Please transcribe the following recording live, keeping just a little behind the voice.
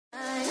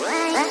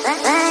Hey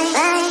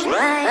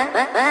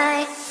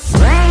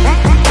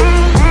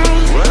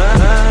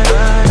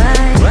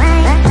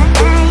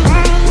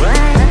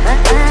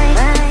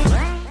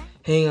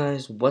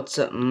guys, what's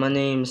up? My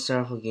name is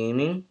Circle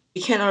Gaming.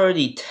 You can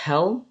already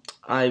tell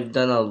I've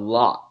done a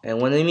lot, and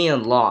when I mean a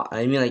lot,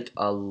 I mean like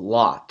a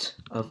lot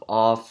of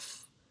off-camera,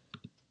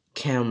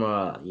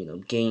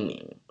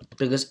 gaming.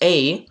 Because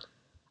I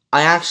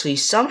actually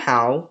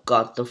somehow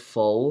got the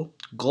full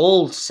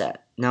gold set.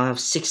 Now I have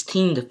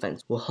 16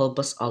 defense. Will help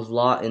us a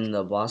lot in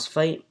the boss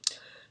fight.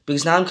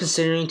 Because now I'm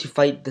considering to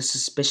fight the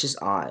Suspicious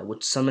Eye,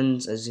 which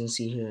summons, as you can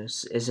see here,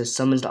 it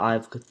summons the Eye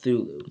of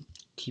Cthulhu.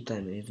 Keep that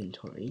in my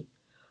inventory.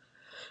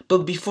 But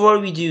before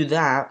we do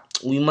that,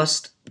 we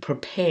must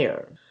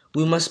prepare.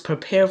 We must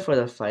prepare for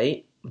the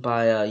fight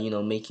by,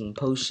 making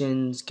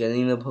potions,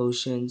 getting the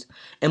potions,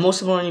 and most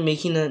importantly,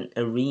 making an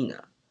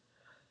arena.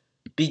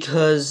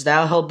 Because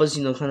that'll help us,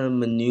 kind of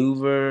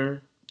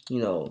maneuver,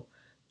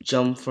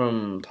 jump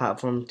from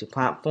platform to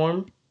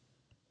platform.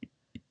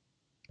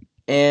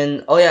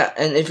 And, oh yeah,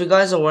 and if you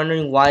guys are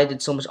wondering why I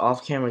did so much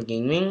off-camera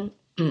gaming,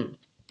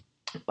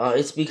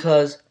 it's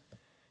because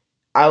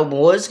I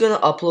was going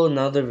to upload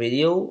another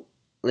video,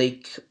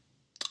 like,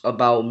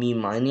 about me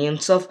mining and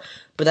stuff,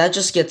 but that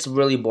just gets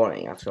really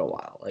boring after a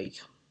while.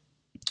 Like,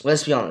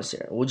 let's be honest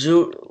here. Would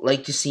you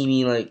like to see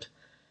me, like,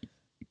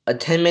 a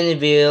 10-minute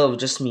video of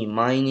just me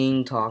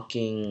mining,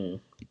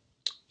 talking?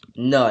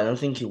 No, I don't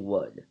think you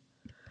would.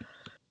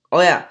 Oh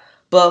yeah,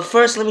 but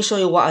first let me show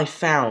you what I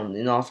found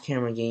in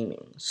off-camera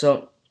gaming.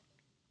 So,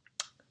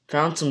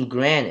 found some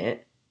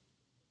granite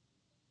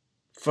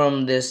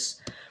from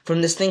this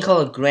thing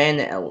called a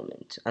granite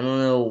element. I don't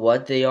know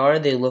what they are.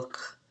 They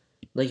look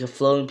like a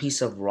floating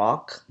piece of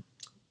rock.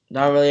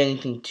 Not really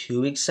anything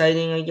too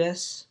exciting, I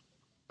guess.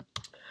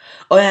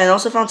 Oh yeah, and I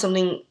also found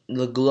something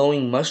the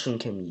glowing mushroom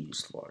can be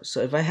used for.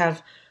 So if I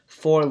have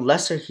 4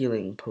 lesser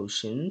healing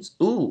potions,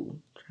 ooh,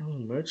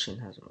 Traveling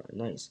Merchant has one,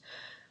 nice.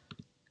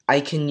 I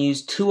can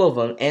use 2 of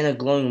them and a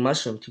glowing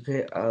mushroom to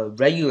create a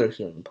regular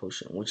healing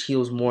potion, which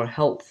heals more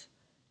health.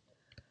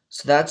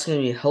 So that's going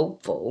to be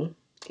helpful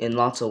in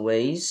lots of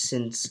ways,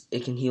 since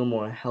it can heal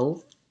more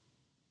health.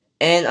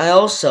 And I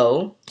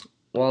also,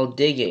 while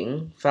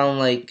digging, found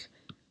like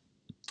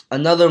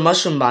another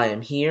mushroom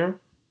biome here,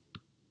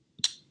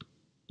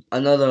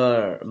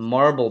 another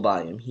marble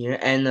biome here,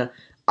 and an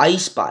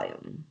ice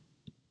biome,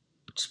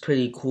 which is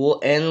pretty cool,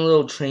 and a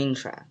little train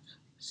track.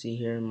 See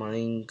here,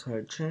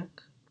 minecart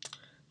track,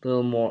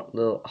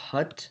 little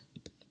hut.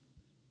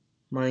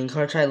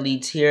 Minecart track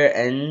leads here,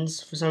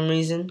 ends for some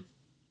reason.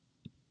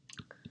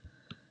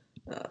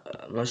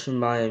 Mushroom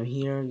biome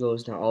here,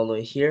 goes down all the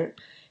way here.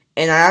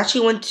 And I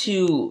actually went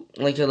to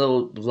like a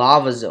little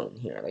lava zone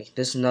here. Like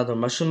this is another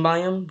mushroom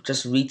biome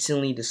just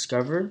recently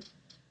discovered.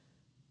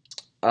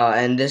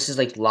 And this is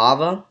like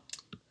lava.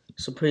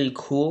 So pretty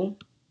cool.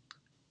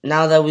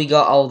 Now that we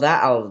got all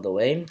that out of the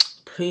way,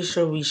 pretty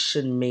sure we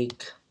should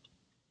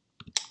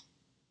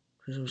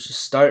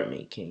start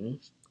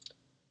making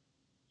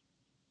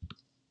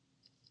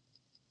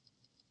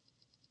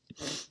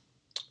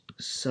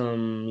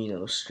some,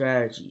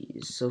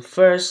 strategies. So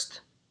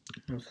first,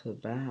 off the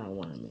bat, I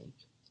want to make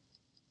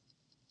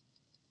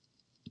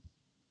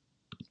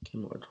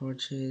more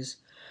torches,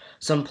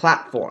 some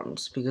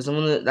platforms, because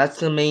that's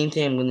the main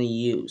thing I'm gonna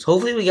use.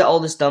 Hopefully we get all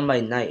this done by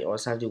night, or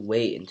else I have to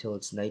wait until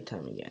it's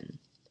nighttime again.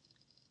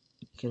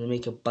 Gonna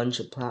make a bunch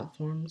of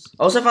platforms.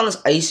 Also, I found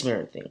this ice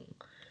mirror thing.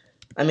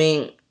 I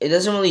mean, it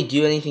doesn't really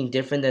do anything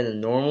different than a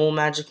normal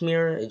magic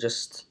mirror. It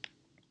just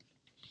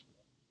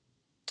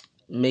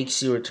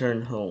makes you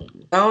return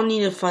home. I don't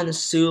need to find a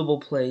suitable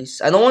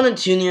place. I don't want it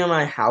too near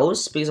my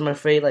house, because I'm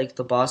afraid like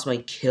the boss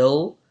might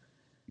kill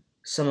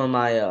some of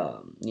my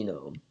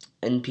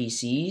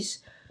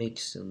NPCs. Make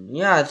some,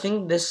 yeah, I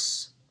think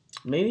this,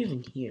 maybe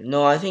even here.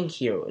 No, I think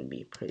here would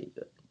be pretty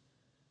good.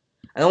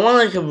 I don't want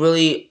like a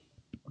really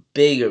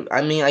big,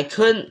 I mean, I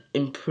could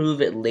improve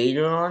it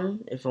later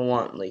on if I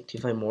want like to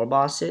find more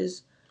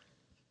bosses.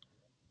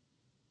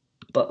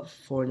 But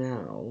for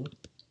now,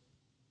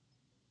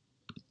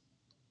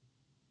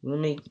 I'm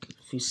gonna make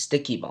a few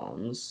sticky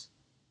bombs.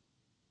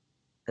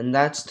 And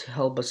that's to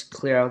help us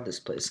clear out this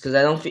place.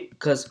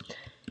 Because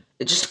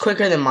it's just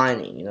quicker than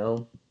mining,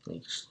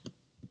 Like, just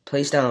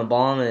place down a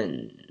bomb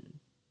and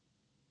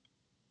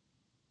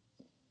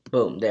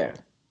boom, there.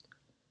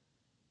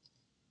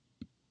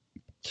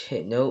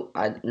 Okay, no.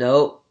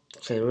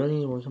 Okay, I really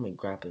need to work on my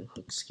grappling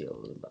hook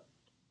skill.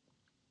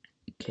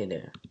 Okay,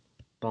 there.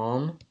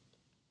 Bomb.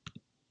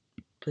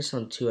 Place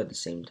on 2 at the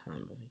same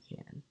time if I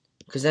can.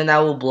 Because then that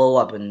will blow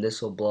up and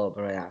this will blow up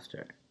right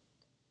after.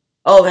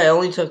 Oh, okay, it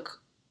only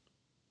took...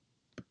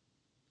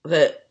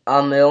 Okay, it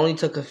only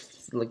took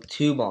like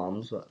 2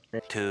 bombs,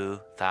 but...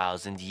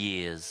 2,000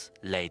 years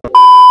later.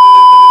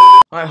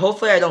 Alright,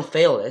 hopefully I don't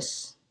fail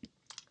this.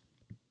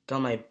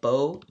 Got my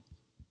bow.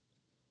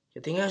 I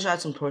think I should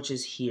add some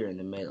torches here in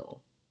the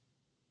middle.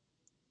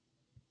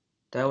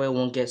 That way it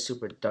won't get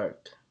super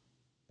dark.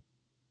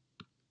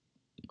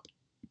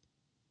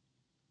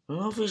 I don't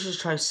know if we should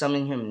try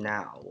summoning him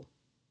now.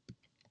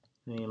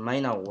 I mean, it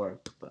might not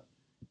work, but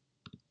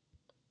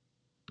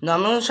no,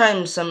 I'm gonna try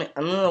and summon.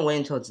 I'm gonna wait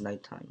until it's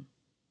nighttime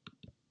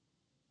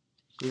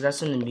because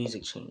that's when the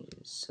music changes.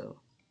 So,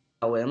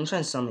 oh wait, I'm gonna try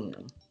and summon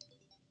them.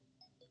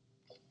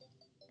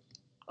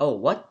 Oh,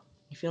 what?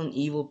 You feel an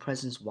evil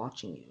presence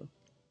watching you.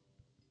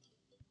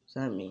 What does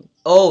that mean?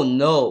 Oh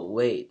no,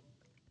 wait.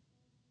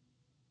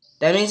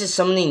 That means it's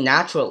summoning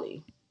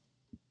naturally.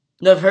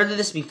 No, I've heard of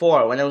this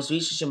before when I was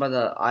researching about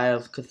the Eye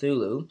of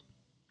Cthulhu.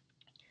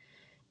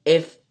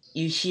 If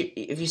you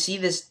see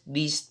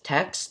these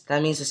texts,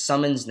 that means it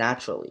summons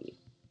naturally.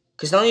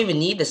 Cause I don't even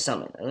need the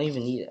summon. I don't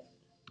even need it.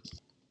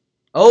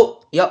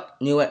 Oh, yep,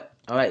 knew it.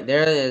 All right,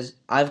 there it is.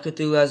 Eye of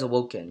Cthulhu has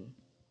awoken.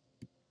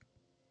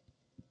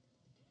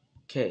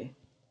 Okay.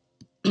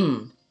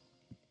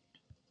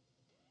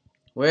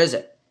 Where is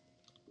it?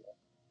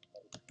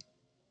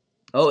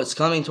 Oh, it's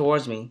coming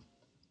towards me.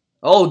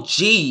 Oh,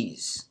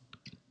 jeez.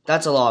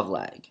 That's a lot of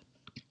lag.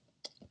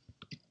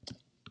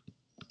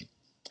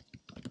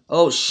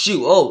 Oh,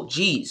 shoot. Oh,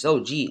 jeez. Oh,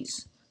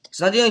 jeez. It's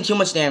not dealing too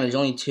much damage,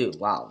 only 2.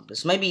 Wow.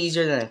 This might be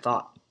easier than I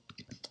thought.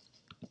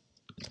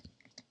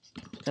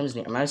 Comes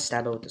near. I might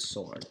stab it with the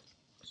sword.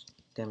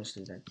 Damage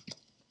to that.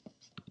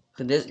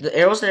 The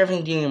arrows are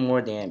definitely dealing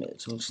more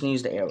damage. I'm just gonna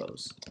use the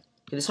arrows.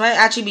 This might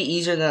actually be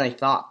easier than I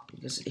thought.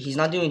 Because he's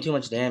not doing too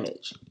much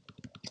damage.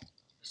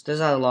 He does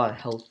have a lot of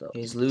health, though.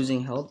 He's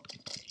losing health.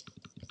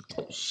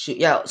 Shoot.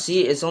 Yeah,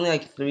 see, it's only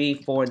like 3,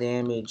 4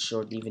 damage,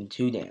 or even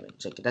 2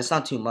 damage. Like, that's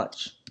not too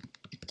much.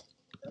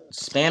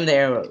 Spam the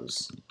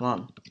arrows. Come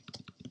on.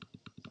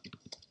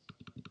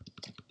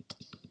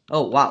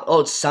 Oh, wow. Oh,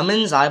 it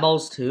summons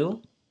eyeballs,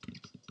 too?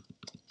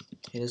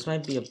 Okay, this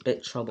might be a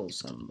bit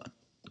troublesome, but...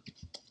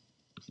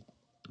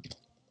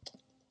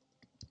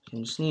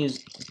 I'm just gonna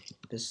use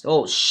this.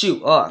 Oh,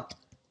 shoot. Oh.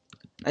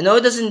 I know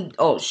it doesn't...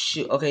 Oh,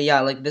 shoot. Okay,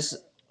 yeah, like this...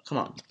 Come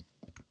on.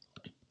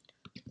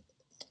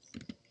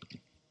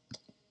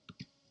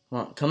 Come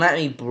on. Come at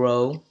me,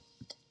 bro.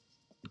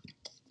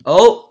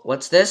 Oh,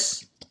 what's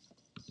this?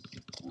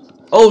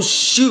 Oh,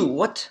 shoot.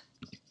 What?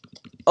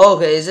 Oh,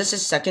 okay, is this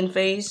his second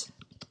phase?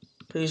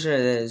 Pretty sure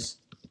it is.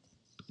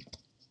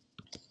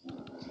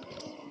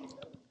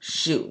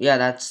 Shoot. Yeah,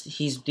 that's...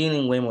 He's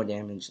dealing way more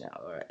damage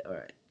now. Alright,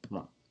 alright. Come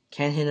on.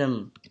 Can't hit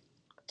him.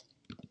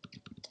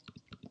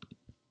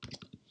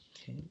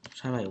 Okay,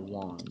 try my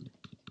wand.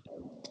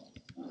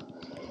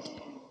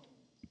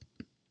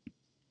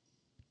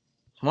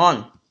 Come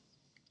on.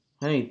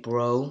 Let me,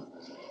 bro.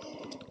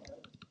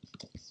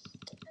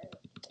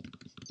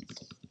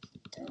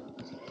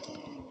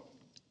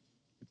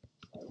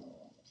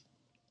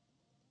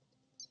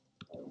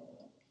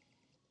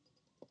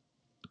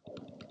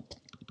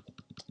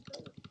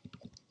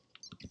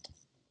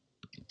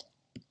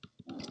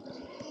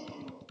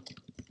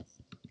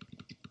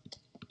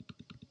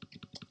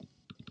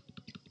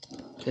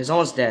 Okay, it's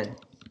almost dead.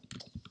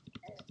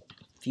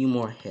 Few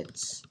more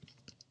hits.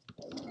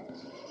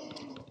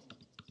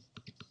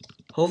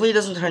 Hopefully it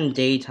doesn't turn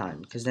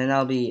daytime, because then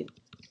I'll be...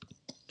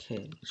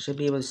 Okay, should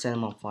be able to set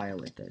him on fire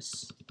with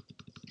this.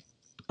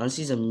 Unless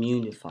he's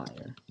immune to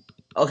fire.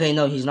 Okay,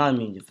 no, he's not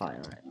immune to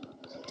fire, right?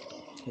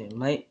 Okay,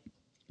 might...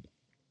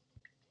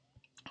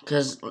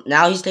 Because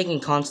now he's taking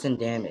constant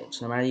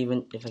damage, no matter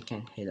even if I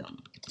can't hit him.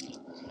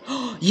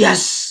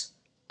 Yes!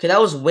 Okay,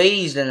 that was way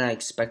easier than I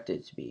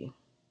expected it to be.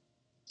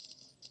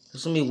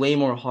 This will be way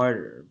more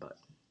harder, but...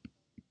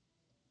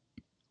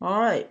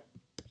 Alright.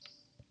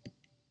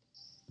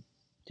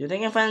 Do you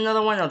think I can find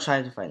another one? I'll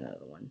try to find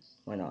another one.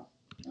 Why not?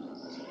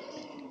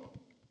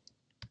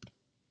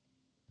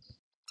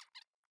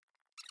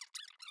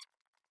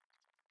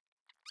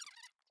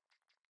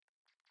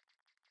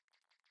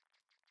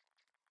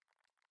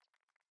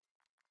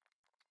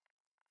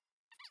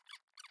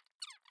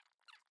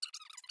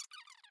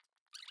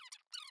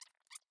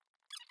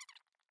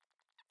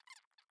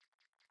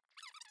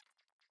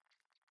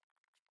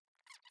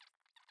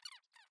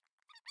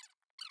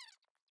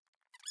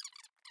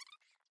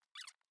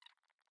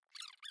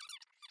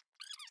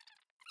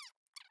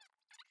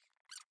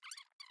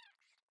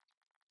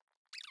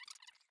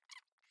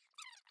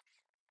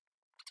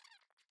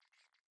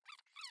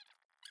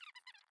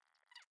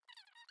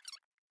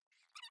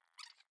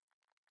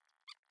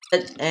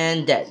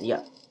 And dead,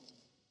 yeah.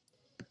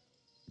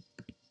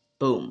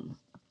 Boom.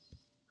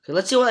 Okay,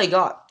 let's see what I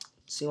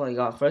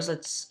got. First,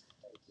 let's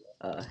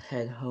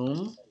head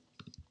home.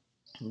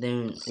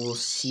 Then we'll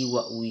see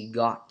what we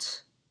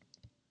got.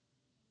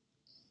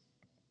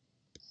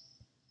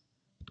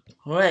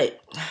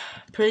 Alright.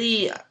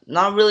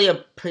 Not really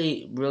a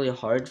really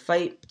hard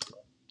fight.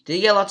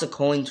 Did get lots of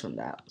coins from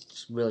that.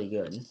 It's really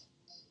good.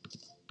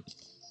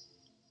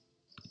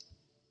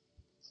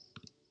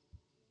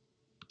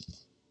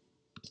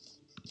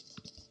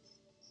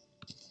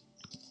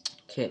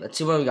 Okay, let's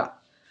see what we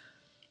got.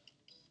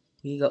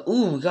 We got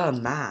a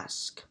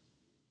mask.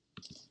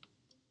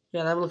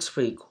 Yeah, that looks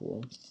pretty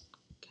cool.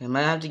 Okay, I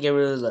might have to get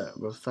rid of the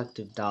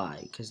reflective dye,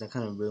 because that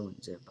kind of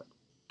ruins it, but...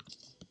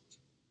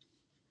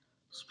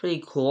 It's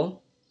pretty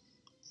cool.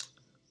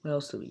 What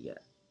else do we get?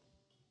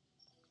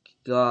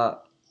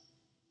 Got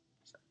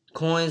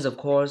coins, of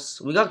course.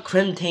 We got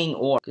crimtane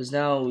ore, because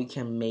now we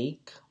can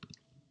make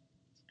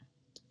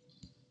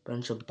a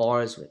bunch of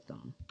bars with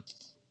them.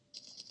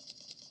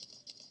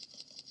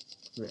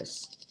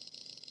 This.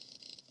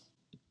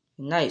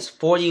 Nice.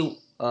 40,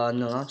 no,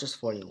 not just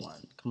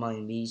 41.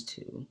 Combine these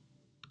two.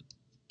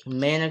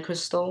 Mana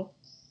crystal.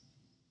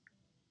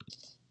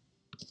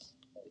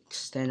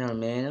 Extend our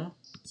mana.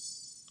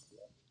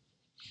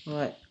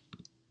 Alright.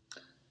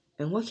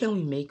 And what can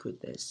we make with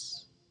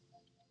this?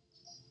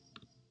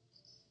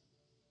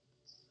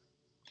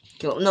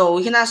 No,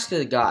 we can ask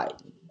the guide.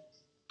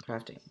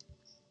 Crafting.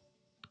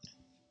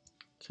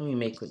 What can we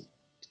make with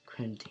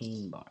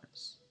crimtane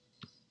bars?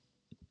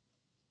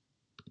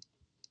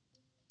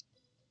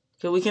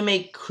 Okay, we can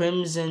make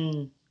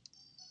crimson.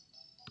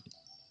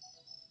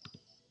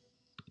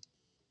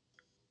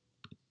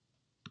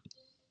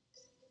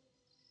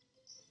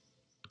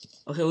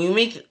 Okay, we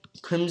make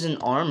crimson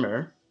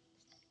armor.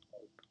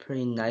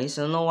 Pretty nice.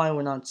 I don't know why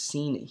we're not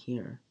seeing it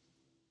here.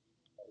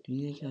 Do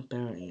you think a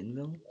better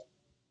anvil?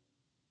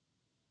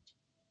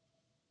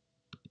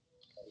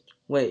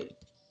 Wait.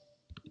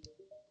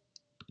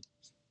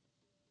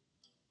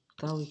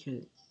 Thought we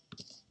could.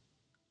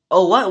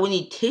 Oh, what? We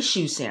need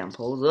tissue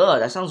samples. Ugh,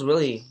 that sounds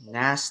really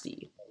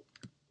nasty.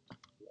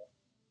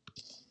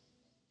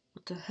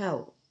 What the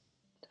hell?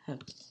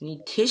 We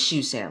need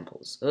tissue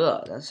samples.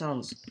 Ugh, that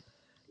sounds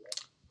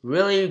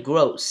really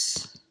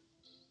gross.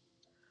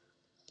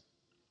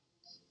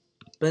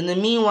 But in the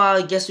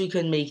meanwhile, I guess we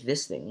could make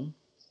this thing.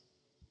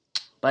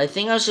 But I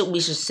think we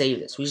should save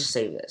this. We should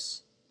save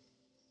this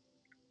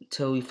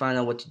until we find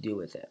out what to do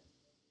with it.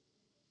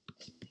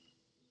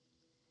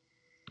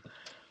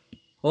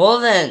 Well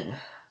then.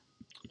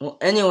 Well,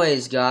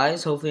 anyways,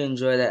 guys, hopefully you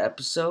enjoyed that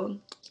episode.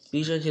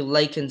 Be sure to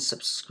like and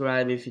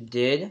subscribe if you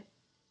did.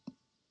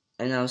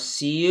 And I'll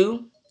see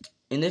you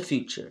in the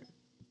future.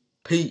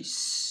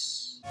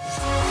 Peace.